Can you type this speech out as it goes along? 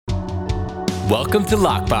Welcome to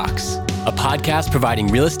Lockbox, a podcast providing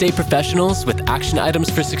real estate professionals with action items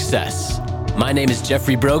for success. My name is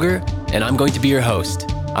Jeffrey Broger, and I'm going to be your host.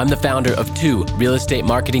 I'm the founder of two real estate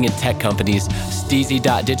marketing and tech companies,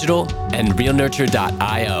 Steezy.digital and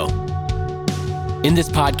RealNurture.io. In this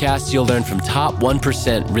podcast, you'll learn from top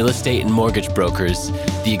 1% real estate and mortgage brokers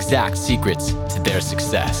the exact secrets to their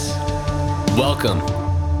success. Welcome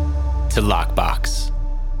to Lockbox.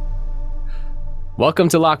 Welcome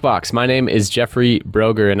to Lockbox. My name is Jeffrey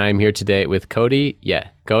Broger, and I'm here today with Cody.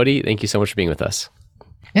 Cody, thank you so much for being with us.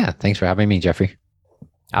 Yeah, thanks for having me, Jeffrey.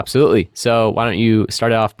 Absolutely. So why don't you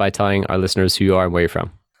start off by telling our listeners who you are and where you're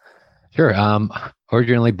from? Sure.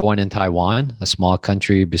 Originally born in Taiwan, a small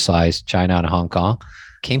country besides China and Hong Kong.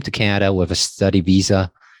 Came to Canada with a study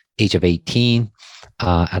visa, age of 18.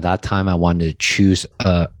 At that time, I wanted to choose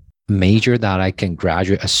a major that I can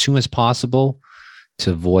graduate as soon as possible to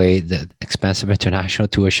avoid the expensive international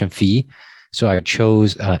tuition fee. So I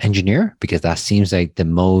chose engineer because that seems like the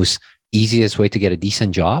most easiest way to get a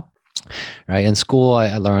decent job. Right. In school,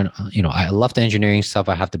 I learned, I love the engineering stuff.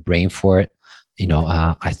 I have the brain for it.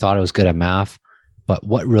 I thought I was good at math, but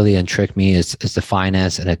what really intrigued me is the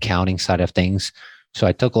finance and accounting side of things. So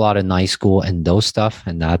I took a lot of night school and those stuff.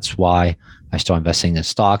 And that's why I started investing in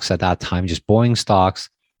stocks at that time, just boring stocks.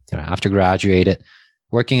 After graduated,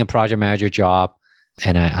 working a project manager job.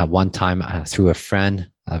 And at one time, through a friend,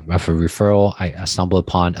 of a referral, I stumbled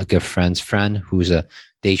upon a good friend's friend who's a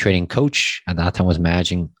day trading coach. At that time, was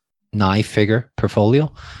managing 9-figure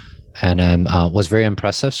portfolio, and was very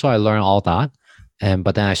impressive. So I learned all that.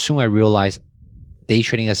 But then soon I realized day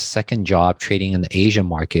trading as a second job, trading in the Asian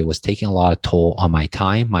market, was taking a lot of toll on my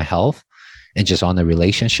time, my health, and just on the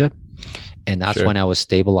relationship. And that's when I was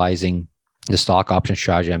stabilizing the stock option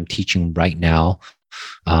strategy I'm teaching right now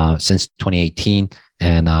since 2018.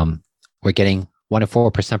 And we're getting 1 to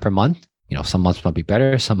 4% per month. Some months might be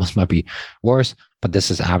better, some months might be worse, but this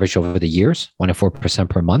is average over the years, 1 to 4%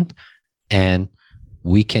 per month. And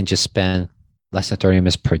we can just spend less than 30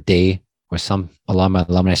 minutes per day, or a lot of my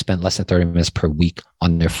alumni spend less than 30 minutes per week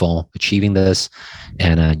on their phone achieving this.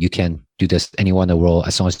 And you can do this anywhere in the world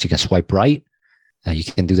as long as you can swipe right. You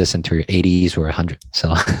can do this into your 80s or 100.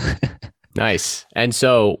 So nice. And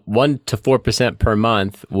so 1 to 4% per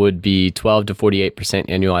month would be 12 to 48%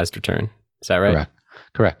 annualized return. Is that right?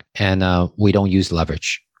 Correct. And we don't use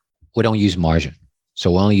leverage. We don't use margin.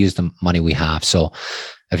 So we only use the money we have. So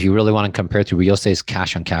if you really want to compare to real estate, it's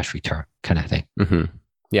cash on cash return kind of thing. Mm-hmm.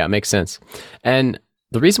 Yeah, it makes sense. And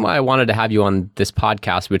the reason why I wanted to have you on this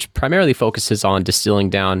podcast, which primarily focuses on distilling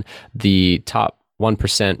down the top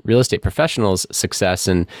 1% real estate professionals' success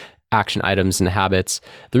and action items and habits,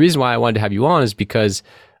 the reason why I wanted to have you on is because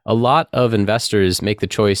a lot of investors make the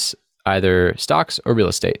choice either stocks or real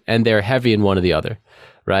estate, and they're heavy in one or the other,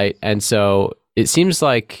 right? And so it seems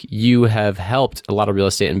like you have helped a lot of real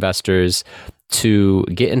estate investors to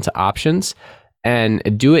get into options and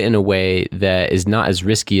do it in a way that is not as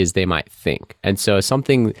risky as they might think. And so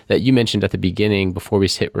something that you mentioned at the beginning before we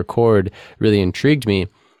hit record really intrigued me.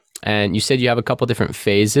 And you said you have a couple different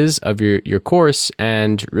phases of your course,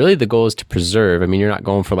 and really the goal is to preserve. I mean, you're not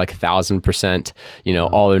going for like 1,000%,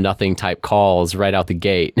 all or nothing type calls right out the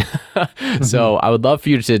gate. So I would love for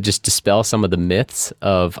you to just dispel some of the myths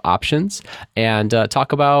of options and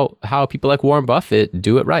talk about how people like Warren Buffett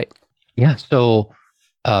do it right. Yeah. So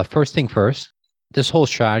first thing first, this whole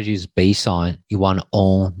strategy is based on you want to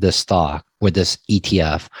own this stock with this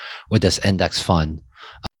ETF, with this index fund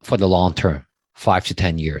for the long term. 5 to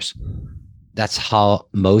 10 years. That's how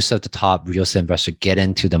most of the top real estate investors get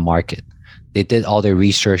into the market. They did all their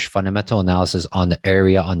research, fundamental analysis on the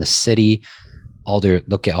area, on the city,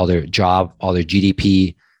 look at all their job, all their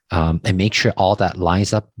GDP, and make sure all that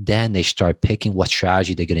lines up. Then they start picking what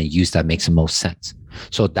strategy they're going to use that makes the most sense.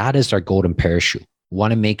 So that is our golden parachute. We want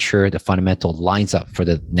to make sure the fundamental lines up for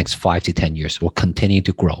the next 5 to 10 years. Will continue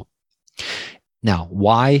to grow. Now,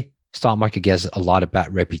 why stock market gets a lot of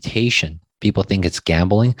bad reputation, people think it's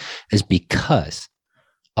gambling, is because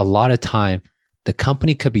a lot of time the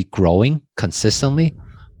company could be growing consistently,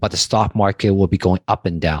 but the stock market will be going up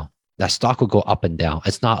and down. That stock will go up and down.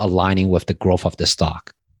 It's not aligning with the growth of the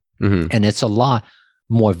stock. Mm-hmm. And it's a lot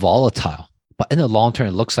more volatile. But in the long term,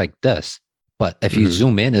 it looks like this. But if you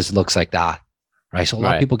zoom in, it looks like that. Right. So a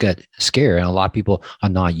lot of people get scared, and a lot of people are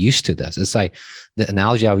not used to this. It's like the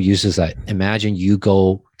analogy I would use is that imagine you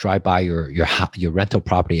go drive by your rental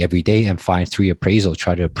property every day and find 3 appraisals,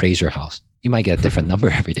 try to appraise your house. You might get a different number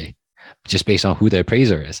every day, just based on who the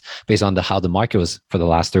appraiser is, based on how the market was for the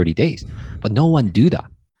last 30 days. But no one do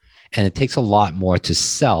that. And it takes a lot more to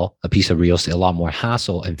sell a piece of real estate, a lot more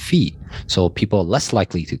hassle and fee. So people are less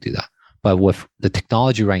likely to do that. But with the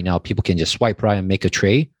technology right now, people can just swipe right and make a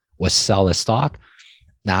trade or sell a stock.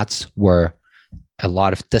 That's where a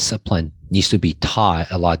lot of discipline needs to be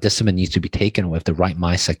taught. A lot of discipline needs to be taken with the right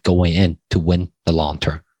mindset going in to win the long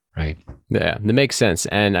term, right? Yeah, that makes sense.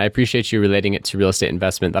 And I appreciate you relating it to real estate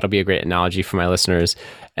investment. That'll be a great analogy for my listeners.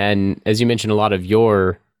 And as you mentioned, a lot of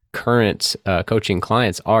your current coaching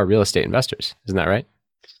clients are real estate investors. Isn't that right?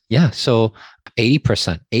 Yeah. So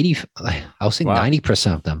 80%, I would say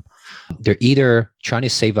 90% of them, they're either trying to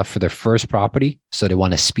save up for their first property. So they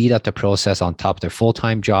want to speed up the process on top of their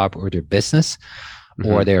full-time job or their business,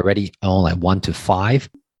 or they already own like 1 to 5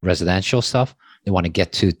 residential stuff. They want to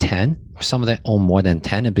get to 10, or some of them own more than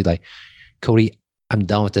 10 and be like, Cody, I'm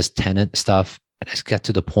done with this tenant stuff. And let's get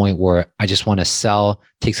to the point where I just want to sell,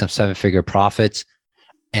 take some 7-figure profits,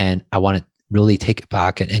 and I want to really take it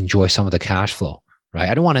back and enjoy some of the cash flow, right?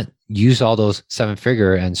 I don't want to use all those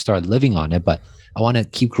 7-figure and start living on it, but I want to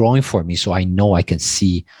keep growing for me so I know I can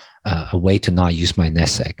see a way to not use my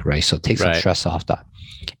nest egg, right? So take some stress off that.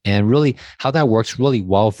 And really how that works really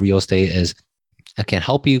well with real estate is it can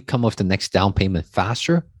help you come up with the next down payment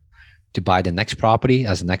faster to buy the next property.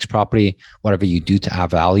 As the next property, whatever you do to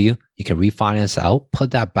add value, you can refinance out,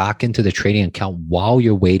 put that back into the trading account while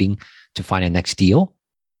you're waiting to find a next deal,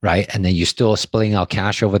 right? And then you're still splitting out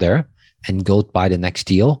cash over there and go buy the next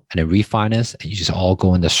deal and then refinance, and you just all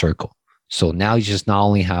go in the circle. So now you just not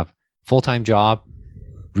only have full-time job,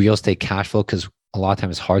 real estate cash flow, because a lot of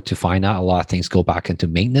times it's hard to find out. A lot of things go back into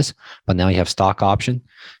maintenance, but now you have stock option.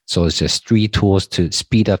 So it's just 3 tools to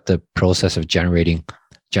speed up the process of generating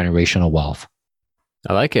generational wealth.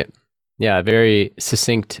 I like it. Yeah, very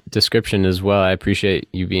succinct description as well. I appreciate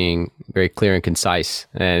you being very clear and concise.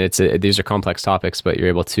 And these are complex topics, but you're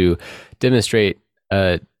able to demonstrate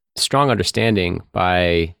a strong understanding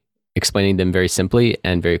by explaining them very simply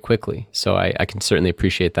and very quickly. So I can certainly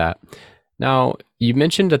appreciate that. Now, you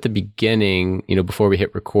mentioned at the beginning, before we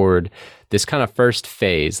hit record, this kind of first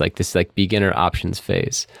phase, like this beginner options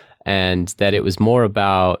phase, and that it was more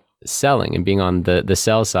about selling and being on the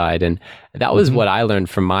sell side. And that was what I learned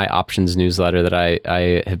from my options newsletter that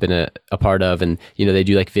I have been a part of. And, they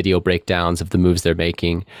do like video breakdowns of the moves they're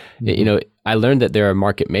making. I learned that there are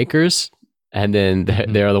market makers, and then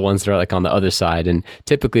there are the ones that are like on the other side. And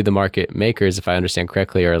typically the market makers, if I understand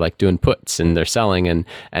correctly, are like doing puts and they're selling. And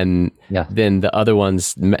then the other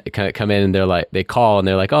ones kind of come in and they're like, they call and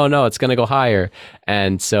they're like, oh no, it's going to go higher.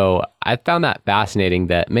 And so I found that fascinating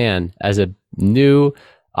that, man, as a new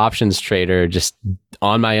options trader, just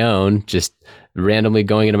on my own, just randomly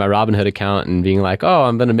going into my Robinhood account and being like, oh,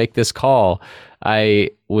 I'm going to make this call. I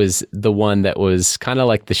was the one that was kind of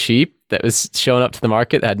like the sheep that was showing up to the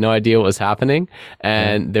market that had no idea what was happening.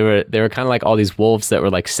 And there were kind of like all these wolves that were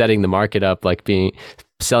like setting the market up, like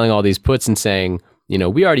selling all these puts and saying,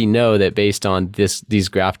 we already know that based on these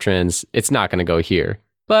graph trends, it's not going to go here,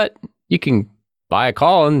 but you can buy a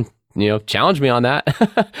call and, challenge me on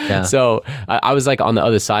that. So I was like on the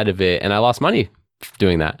other side of it and I lost money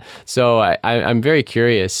doing that. So I'm very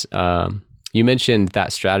curious. You mentioned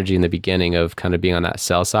that strategy in the beginning of kind of being on that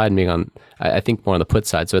sell side and being on, I think, more on the put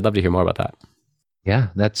side. So I'd love to hear more about that. Yeah,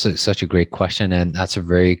 that's such a great question. And that's a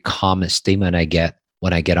very common statement I get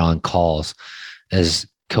when I get on calls is,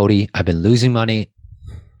 Cody, I've been losing money.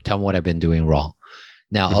 Tell me what I've been doing wrong.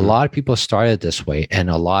 Now, a lot of people started this way, and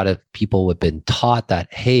a lot of people have been taught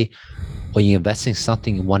that, hey, when you invest in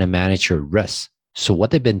something, you want to manage your risk. So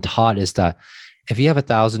what they've been taught is that if you have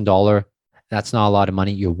 $1,000, that's not a lot of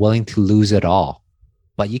money. You're willing to lose it all,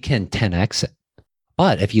 but you can 10x it.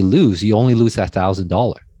 But if you lose, you only lose that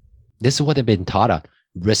 $1,000. This is what they've been taught of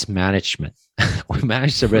risk management. We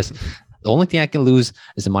manage the risk. The only thing I can lose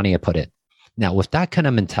is the money I put in. Now, with that kind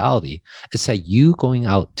of mentality, it's like you going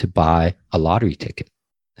out to buy a lottery ticket.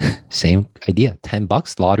 Same idea,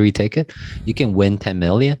 $10 lottery ticket. You can win 10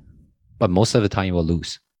 million, but most of the time you will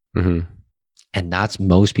lose. And that's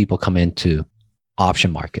most people come into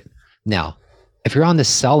option market. Now, if you're on the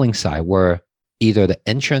selling side where either the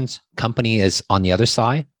insurance company is on the other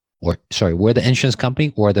side, we're the insurance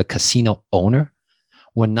company or the casino owner,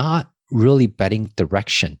 we're not really betting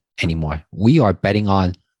direction anymore. We are betting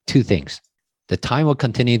on 2 things. The time will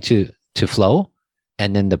continue to flow,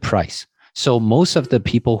 and then the price. So most of the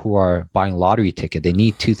people who are buying lottery ticket, they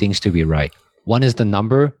need 2 things to be right. One is the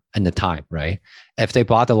number and the time, right? If they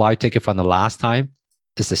bought the lottery ticket from the last time,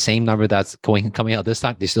 it's the same number that's coming out this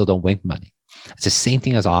time, they still don't win money. It's the same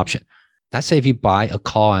thing as option. Let's say if you buy a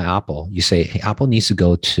call on Apple, you say, hey, Apple needs to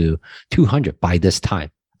go to 200 by this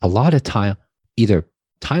time. A lot of time, either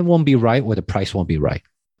time won't be right or the price won't be right.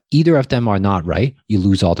 Either of them are not right, you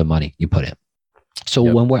lose all the money you put in. So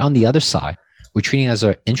when we're on the other side, We're treating it as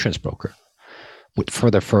an insurance broker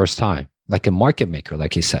for the first time, like a market maker,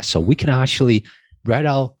 like you said. So we can actually write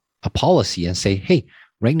out a policy and say, hey,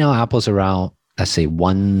 right now Apple's around, let's say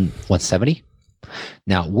 170.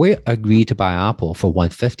 Now we agreed to buy Apple for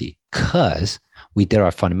 150 because we did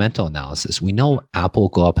our fundamental analysis. We know Apple will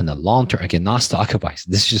go up in the long term. Again, not stock advice.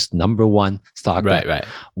 This is just number one stock. Right.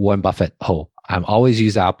 Warren Buffett. I'm always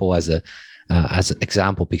use Apple as an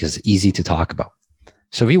example because it's easy to talk about.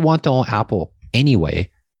 So if you want to own Apple anyway,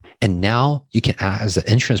 and now you can act as an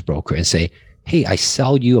insurance broker and say, hey, I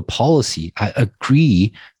sell you a policy. I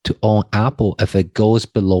agree to own Apple if it goes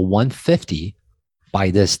below 150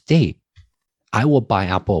 by this date. I will buy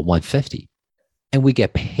Apple at 150. And we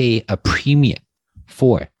get paid a premium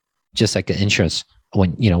for it, just like an insurance.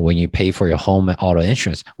 When you pay for your home and auto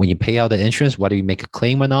insurance, when you pay out the insurance, whether you make a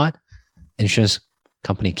claim or not, insurance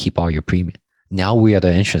company keep all your premium. Now we are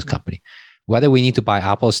the insurance company. Whether we need to buy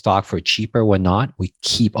Apple stock for cheaper or not, we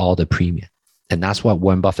keep all the premium. And that's what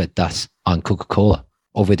Warren Buffett does on Coca-Cola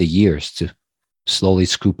over the years to slowly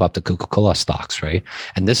scoop up the Coca-Cola stocks, right?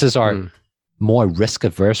 And this is our more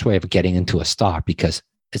risk-averse way of getting into a stock because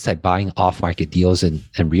it's like buying off-market deals in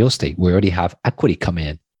real estate. We already have equity come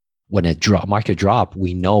in. When a market drop,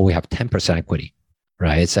 we know we have 10% equity,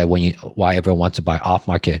 right? It's like why everyone wants to buy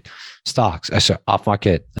off-market stocks,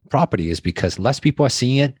 off-market property is because less people are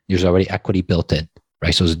seeing it. There's already equity built in,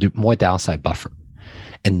 right? So there's more downside buffer.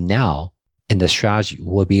 And now in the strategy,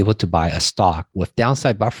 we'll be able to buy a stock with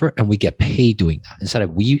downside buffer and we get paid doing that instead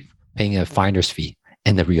of we paying a finder's fee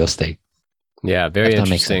in the real estate. Yeah, very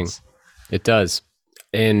interesting. It does.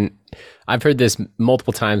 And I've heard this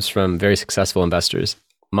multiple times from very successful investors.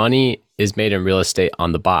 Money is made in real estate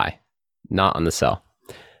on the buy, not on the sell.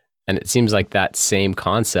 And it seems like that same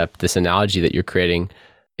concept, this analogy that you're creating,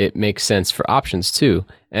 it makes sense for options too.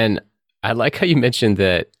 And I like how you mentioned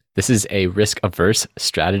that this is a risk-averse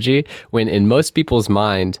strategy, when in most people's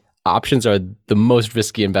mind, options are the most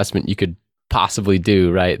risky investment you could possibly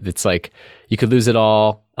do, right? It's like you could lose it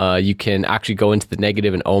all. You can actually go into the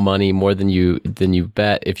negative and owe money more than you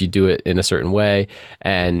bet if you do it in a certain way.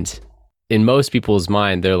 And in most people's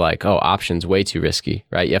mind, they're like, oh, options way too risky,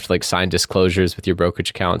 right? You have to like sign disclosures with your brokerage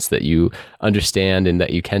accounts that you understand and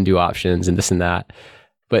that you can do options and this and that.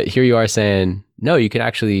 But here you are saying, no, you can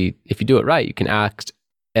actually, if you do it right, you can act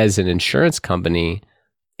as an insurance company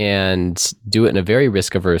and do it in a very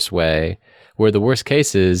risk-averse way, where the worst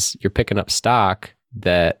case is you're picking up stock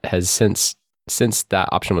that has since that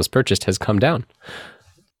option was purchased has come down.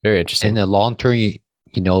 Very interesting. In the long term, it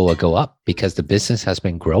will go up because the business has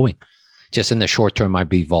been growing. Just in the short term might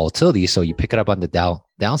be volatility. So you pick it up on the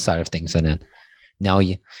downside of things. And then now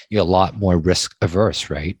you're a lot more risk averse,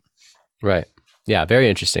 right? Right. Yeah. Very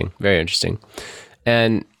interesting. Very interesting.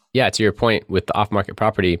 And yeah, to your point with the off-market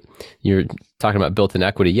property, you're talking about built-in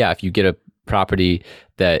equity. Yeah. If you get a property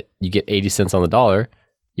that you get 80 cents on the dollar,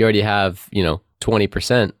 you already have,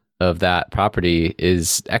 20% of that property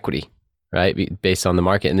is equity, right? Based on the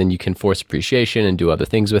market. And then you can force appreciation and do other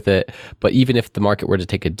things with it. But even if the market were to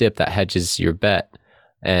take a dip, that hedges your bet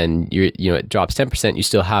and it drops 10%, you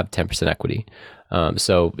still have 10% equity.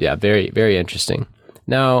 So yeah, very, very interesting.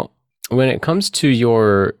 Now, when it comes to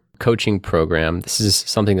your coaching program, this is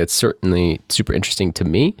something that's certainly super interesting to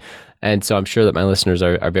me. And so I'm sure that my listeners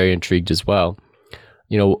are very intrigued as well.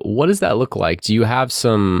 What does that look like? Do you have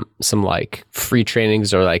some like free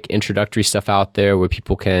trainings or like introductory stuff out there where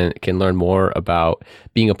people can learn more about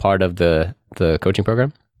being a part of the coaching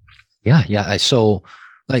program? Yeah. So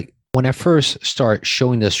like when I first start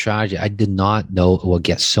showing this strategy, I did not know it would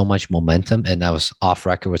get so much momentum. And I was off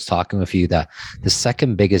record, was talking with you that the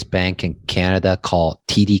second biggest bank in Canada called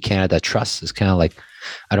TD Canada Trust is kind of like,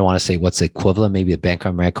 I don't want to say what's the equivalent, maybe the Bank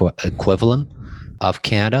of America equivalent of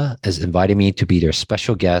Canada, is inviting me to be their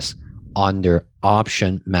special guest on their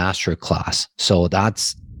option master class. So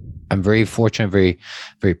I'm very fortunate, very,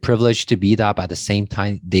 very privileged to be that. But at the same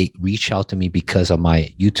time, they reach out to me because of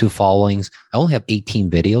my YouTube followings. I only have 18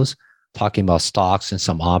 videos talking about stocks and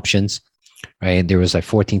some options, right? And there was like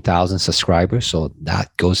 14,000 subscribers. So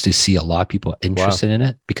that goes to see a lot of people interested in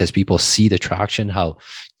it because people see the traction, how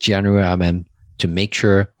genuine I am to make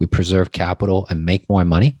sure we preserve capital and make more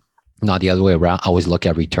money. Not the other way around. I always look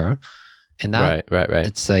at return, and that right.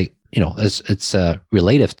 It's like it's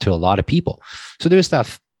relative to a lot of people. So there's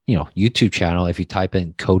that YouTube channel. If you type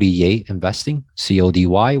in Cody Yeh Investing,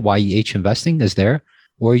 CODYYEH Investing is there,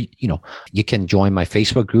 or you can join my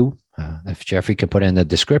Facebook group. If Jeffrey can put it in the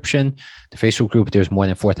description, the Facebook group. There's more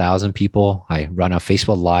than 4,000 people. I run a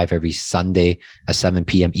Facebook Live every Sunday at 7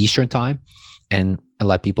 p.m. Eastern time, and I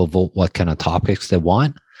let people vote what kind of topics they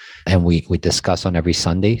want. And we discuss on every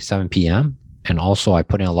Sunday, 7 p.m. And also I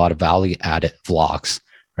put in a lot of value added vlogs,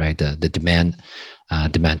 right? The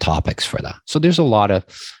demand topics for that. So there's a lot of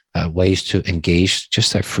ways to engage,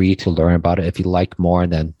 just free to learn about it. If you like more,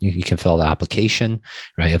 then you can fill the application,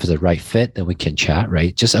 right? If it's the right fit, then we can chat,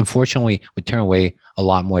 right? Just unfortunately, we turn away a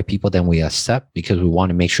lot more people than we accept because we want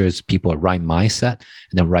to make sure it's people with right mindset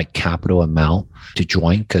and the right capital amount to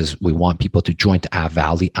join, because we want people to join to add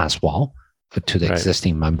value as well to the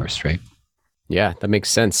existing members, right? Yeah, that makes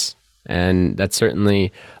sense. And that's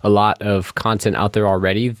certainly a lot of content out there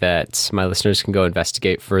already that my listeners can go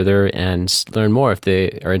investigate further and learn more if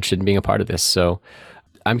they are interested in being a part of this. So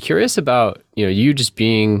I'm curious about, you just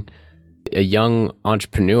being a young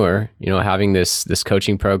entrepreneur, having this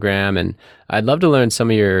coaching program, and I'd love to learn some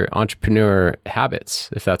of your entrepreneur habits,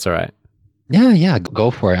 if that's all right. Yeah, go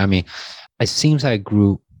for it. I mean, it seems I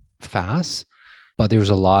grew fast, but there was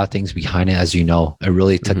a lot of things behind it. As you know, it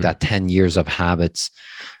really took that 10 years of habits.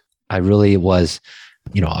 I really was,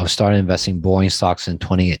 I was started investing boring stocks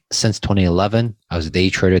since 2011. I was a day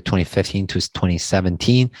trader 2015 to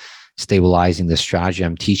 2017, stabilizing the strategy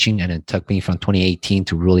I'm teaching. And it took me from 2018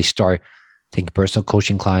 to really start taking personal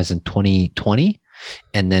coaching clients in 2020.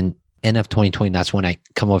 And then end of 2020, that's when I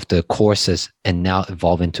come up with the courses and now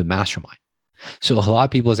evolve into mastermind. So a lot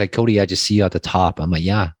of people is like, Cody, I just see you at the top. I'm like,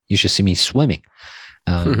 yeah, you should see me swimming.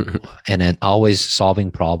 And then always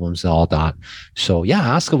solving problems and all that. So yeah,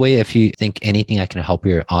 ask away if you think anything I can help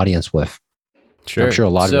your audience with. Sure. I'm sure a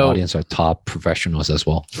lot of your audience are top professionals as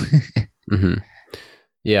well.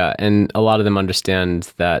 Yeah. And a lot of them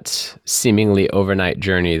understand that seemingly overnight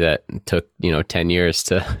journey that took, 10 years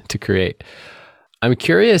to create. I'm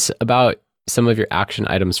curious about some of your action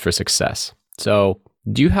items for success. So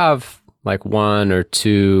do you have like one or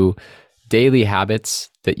two daily habits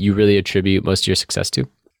that you really attribute most of your success to?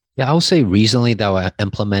 Yeah, I would say recently that I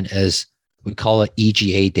implement is, we call it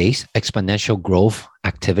EGA days, exponential growth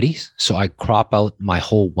activities. So I crop out my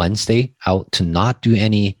whole Wednesday out to not do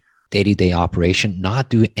any day-to-day operation, not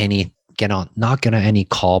get on any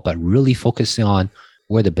call, but really focusing on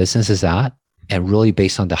where the business is at, and really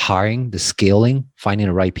based on the hiring, the scaling, finding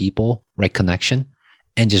the right people, right connection,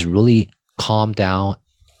 and just really calm down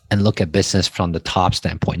and look at business from the top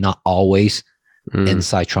standpoint, not always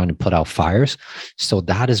inside trying to put out fires. So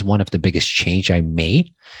that is one of the biggest change I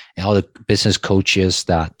made. And all the business coaches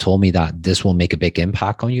that told me that this will make a big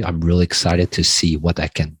impact on you, I'm really excited to see what I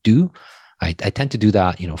can do. I tend to do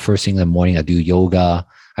that, first thing in the morning, I do yoga.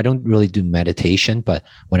 I don't really do meditation, but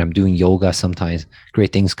when I'm doing yoga, sometimes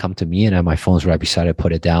great things come to me and then my phone's right beside it,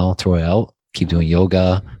 put it down, throw it out, keep doing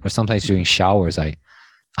yoga. Or sometimes during showers, I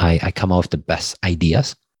come up with the best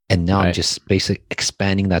ideas. And now I'm just basically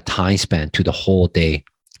expanding that time span to the whole day.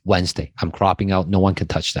 Wednesday, I'm cropping out. No one can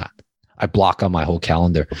touch that. I block out my whole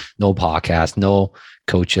calendar. No podcast, no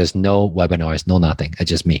coaches, no webinars, no nothing. It's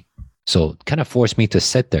just me. So it kind of forced me to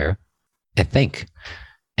sit there and think.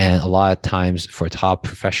 And a lot of times for top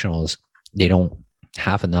professionals, they don't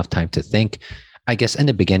have enough time to think. I guess in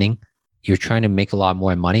the beginning, you're trying to make a lot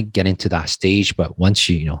more money, get into that stage. But once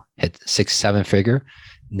you, hit 6-7 figure,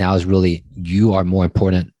 now is really, you are more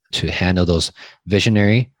important to handle those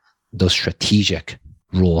visionary, those strategic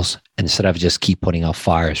rules instead of just keep putting out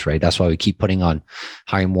fires, right? That's why we keep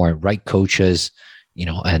hiring more right coaches,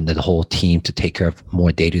 and the whole team to take care of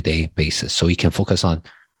more day-to-day basis. So you can focus on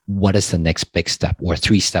what is the next big step or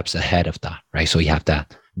 3 steps ahead of that, right? So you have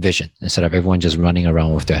that vision instead of everyone just running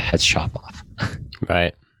around with their heads chopped off.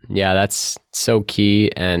 Right. Yeah, that's so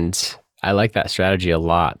key. And I like that strategy a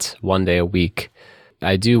lot. 1 day a week.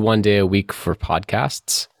 I do 1 day a week for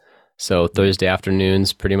podcasts. So Thursday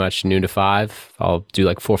afternoons, pretty much noon to 5, I'll do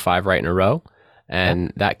like 4 or 5 right in a row.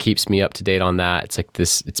 And that keeps me up to date on that. It's like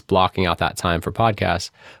it's blocking out that time for podcasts.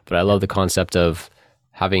 But I love the concept of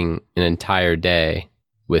having an entire day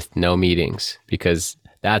with no meetings, because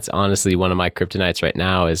that's honestly one of my kryptonites right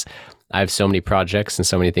now is I have so many projects and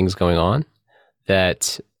so many things going on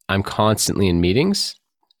that I'm constantly in meetings,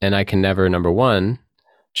 and I can never, number one,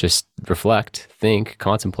 just reflect, think,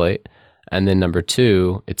 contemplate. And then number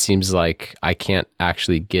 2, it seems like I can't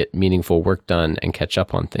actually get meaningful work done and catch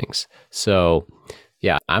up on things. So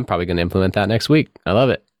yeah, I'm probably going to implement that next week. I love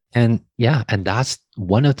it. And yeah, and that's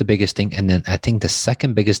one of the biggest thing. And then I think the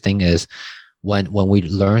second biggest thing is when we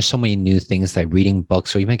learn so many new things, like reading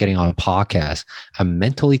books or even getting on a podcast, I'm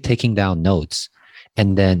mentally taking down notes.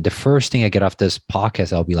 And then the first thing I get off this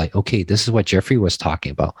podcast, I'll be like, okay, this is what Jeffrey was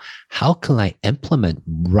talking about. How can I implement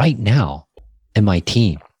right now in my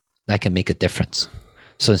team that can make a difference?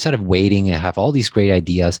 So instead of waiting and have all these great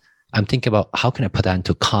ideas, I'm thinking about how can I put that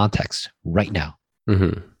into context right now?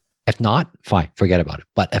 If not, fine, forget about it.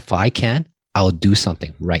 But if I can, I'll do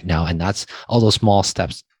something right now. And that's all those small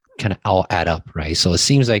steps kind of all add up, right? So it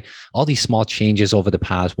seems like all these small changes over the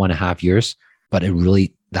past 1.5 years, but it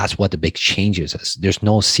really, that's what the big changes is. There's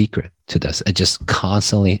no secret to this. It just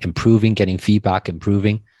constantly improving, getting feedback,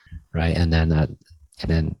 improving, right? And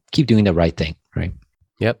then keep doing the right thing, right?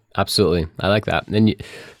 Yep, absolutely. I like that. And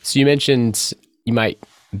so you mentioned you might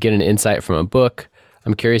get an insight from a book.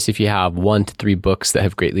 I'm curious if you have 1 to 3 books that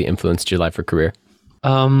have greatly influenced your life or career.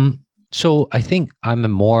 So I think I'm a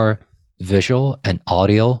more visual and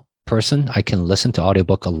audio person. I can listen to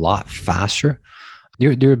audiobook a lot faster.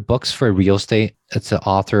 There are books for real estate. It's an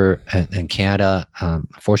author in Canada.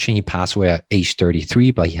 Fortunately, he passed away at age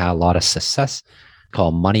 33, but he had a lot of success,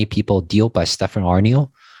 called Money, People, Deal by Stefan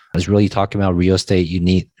Arniel. I was really talking about real estate. You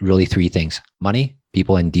need really 3 things: money,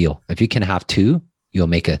 people, and deal. If you can have 2, you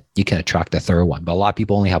can attract the third one. But a lot of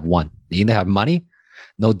people only have 1. They either have money,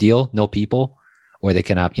 no deal, no people, or they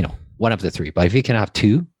can have, one of the 3. But if you can have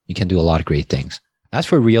 2, you can do a lot of great things. That's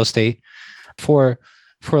for real estate. For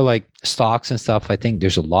like stocks and stuff, I think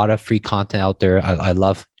there's a lot of free content out there. I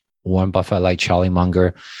love Warren Buffett, I like Charlie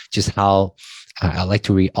Munger, just how I like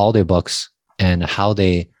to read all their books and how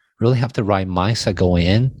they really have the right mindset going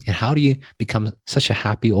in. And how do you become such a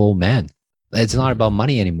happy old man? It's not about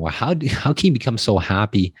money anymore. How can you become so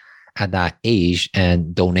happy at that age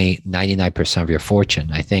and donate 99% of your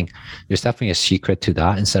fortune? I think there's definitely a secret to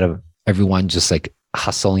that, instead of everyone just like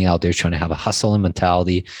hustling out there, trying to have a hustling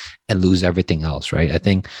mentality and lose everything else, right? I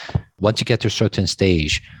think once you get to a certain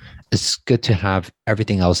stage, it's good to have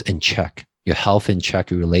everything else in check. Your health in check,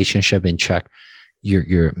 your relationship in check,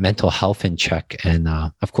 your mental health in check, and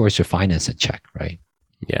of course your finance in check, right?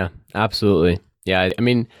 Yeah, absolutely. Yeah, I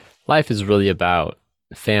mean, life is really about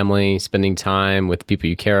family, spending time with people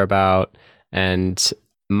you care about. And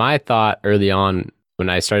my thought early on, when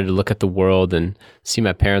I started to look at the world and see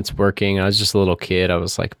my parents working, I was just a little kid. I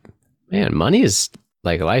was like, man, money is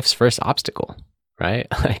like life's first obstacle, right?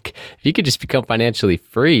 Like if you could just become financially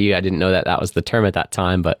free, I didn't know that was the term at that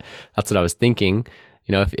time, but that's what I was thinking.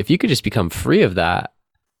 If you could just become free of that,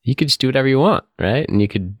 you could just do whatever you want, right? And you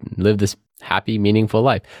could live this happy, meaningful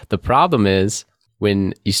life. The problem is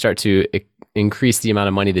when you start to increase the amount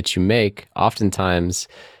of money that you make, oftentimes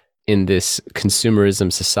in this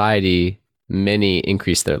consumerism society, many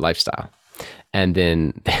increase their lifestyle. And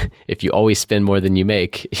then if you always spend more than you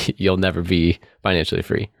make, you'll never be financially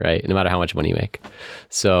free, right? No matter how much money you make.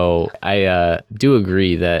 So I do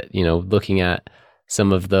agree that, looking at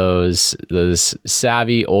some of those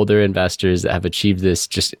savvy older investors that have achieved this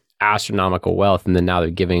just astronomical wealth, and then now they're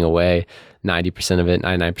giving away 90% of it,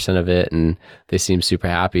 99% of it, and they seem super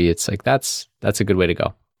happy. It's like, that's a good way to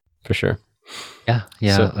go for sure. Yeah.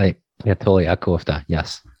 Totally echo with that.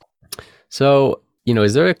 Yes. So,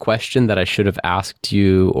 is there a question that I should have asked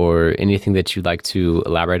you or anything that you'd like to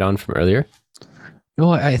elaborate on from earlier?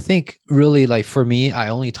 No, I think really, like for me, I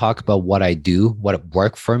only talk about what I do, what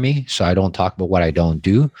worked for me. So I don't talk about what I don't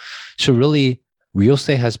do. So really, real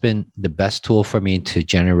estate has been the best tool for me to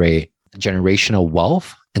generate generational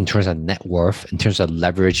wealth in terms of net worth, in terms of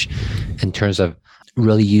leverage, in terms of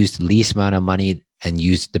really use the least amount of money and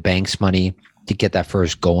use the bank's money to get that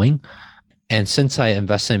first going. And since I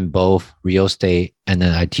invest in both real estate and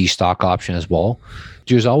then I teach stock option as well,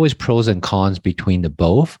 there's always pros and cons between the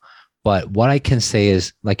both. But what I can say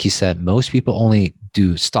is, like you said, most people only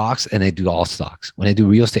do stocks and they do all stocks. When they do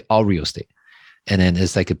real estate, all real estate. And then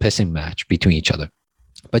it's like a pissing match between each other.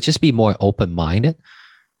 But just be more open-minded,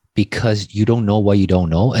 because you don't know what you don't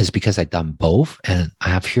know. It's because I've done both. And I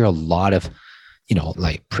have here a lot of,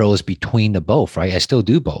 like pros between the both, right? I still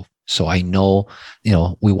do both. So I know,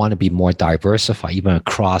 we want to be more diversified, even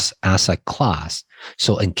across asset class.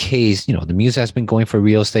 So in case, the music has been going for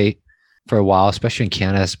real estate for a while, especially in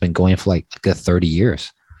Canada, it's been going for like a good 30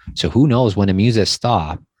 years. So who knows when the music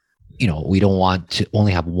stops, we don't want to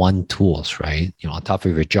only have one tools, right? On top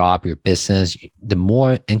of your job, your business, the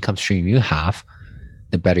more income stream you have,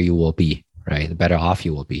 the better you will be, right? The better off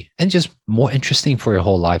you will be. And just more interesting for your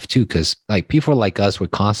whole life too. Cause like people like us, we're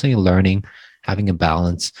constantly learning, having a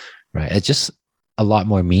balance, right? It's just a lot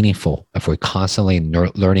more meaningful if we're constantly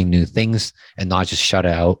learning new things and not just shut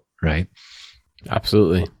it out, right?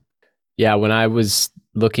 Absolutely. Yeah. When I was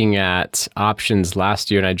looking at options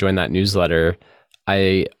last year and I joined that newsletter,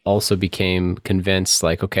 I also became convinced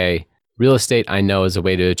like, okay, real estate I know is a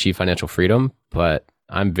way to achieve financial freedom, but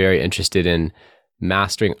I'm very interested in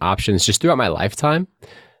mastering options just throughout my lifetime,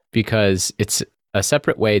 because it's a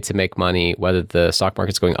separate way to make money, whether the stock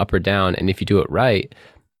market's going up or down. And if you do it right,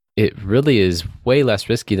 it really is way less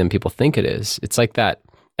risky than people think it is. It's like that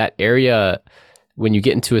area when you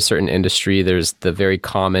get into a certain industry, there's the very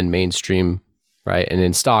common mainstream, right? And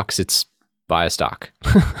in stocks, it's buy a stock,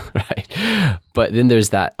 right? But then there's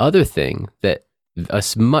that other thing that a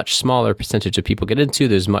much smaller percentage of people get into.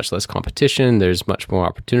 There's much less competition. There's much more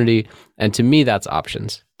opportunity. And to me, that's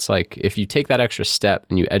options. It's like if you take that extra step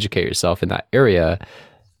and you educate yourself in that area,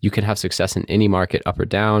 you can have success in any market, up or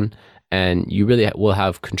down. And you really will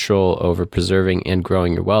have control over preserving and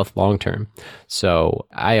growing your wealth long term. So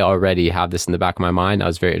I already have this in the back of my mind. I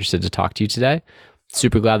was very interested to talk to you today.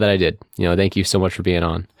 Super glad that I did. Thank you so much for being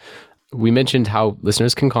on. We mentioned how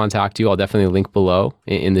listeners can contact you. I'll definitely link below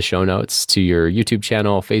in the show notes to your YouTube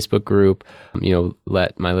channel, Facebook group.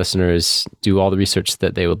 Let my listeners do all the research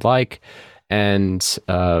that they would like. And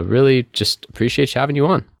really just appreciate having you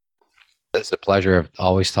on. It's a pleasure of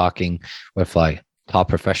always talking with top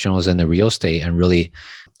professionals in the real estate and really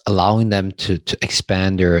allowing them to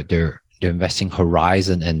expand their investing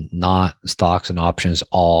horizon and not stocks and options,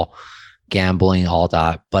 all gambling, all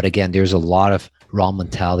that. But again, there's a lot of wrong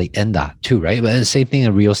mentality in that too, right? But the same thing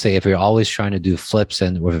in real estate. If you're always trying to do flips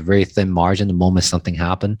and with a very thin margin, the moment something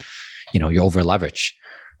happened, you're over leveraged,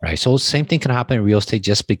 right? So same thing can happen in real estate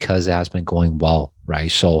just because it has been going well,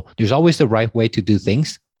 right? So there's always the right way to do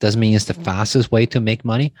things. Doesn't mean it's the fastest way to make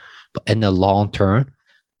money, but in the long term,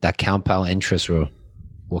 that compound interest will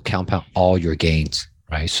compound all your gains,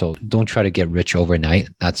 right? So don't try to get rich overnight.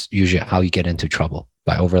 That's usually how you get into trouble,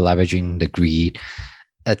 by over leveraging, the greed.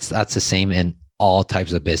 That's the same in all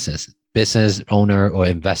types of business owner or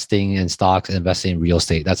investing in stocks, investing in real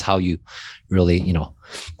estate. That's how you really,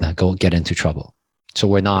 go get into trouble. So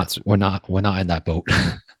we're not in that boat.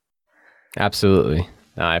 Absolutely.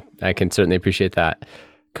 I can certainly appreciate that.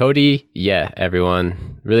 Cody,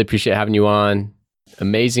 everyone. Really appreciate having you on.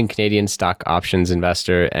 Amazing Canadian stock options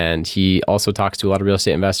investor. And he also talks to a lot of real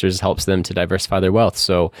estate investors, helps them to diversify their wealth.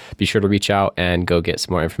 So be sure to reach out and go get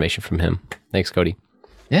some more information from him. Thanks, Cody.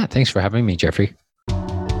 Yeah, thanks for having me, Jeffrey.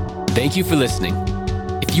 Thank you for listening.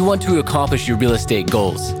 If you want to accomplish your real estate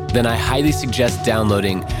goals, then I highly suggest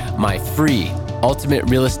downloading my free Ultimate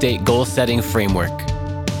Real Estate Goal Setting Framework.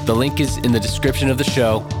 The link is in the description of the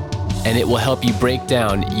show, and it will help you break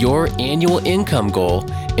down your annual income goal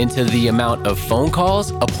into the amount of phone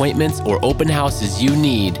calls, appointments, or open houses you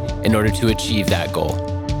need in order to achieve that goal.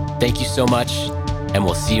 Thank you so much, and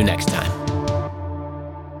we'll see you next time.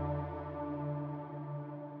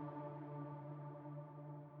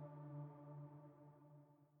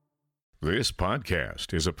 This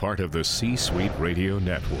podcast is a part of the C-Suite Radio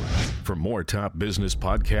Network. For more top business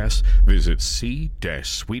podcasts, visit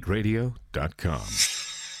c-suiteradio.com.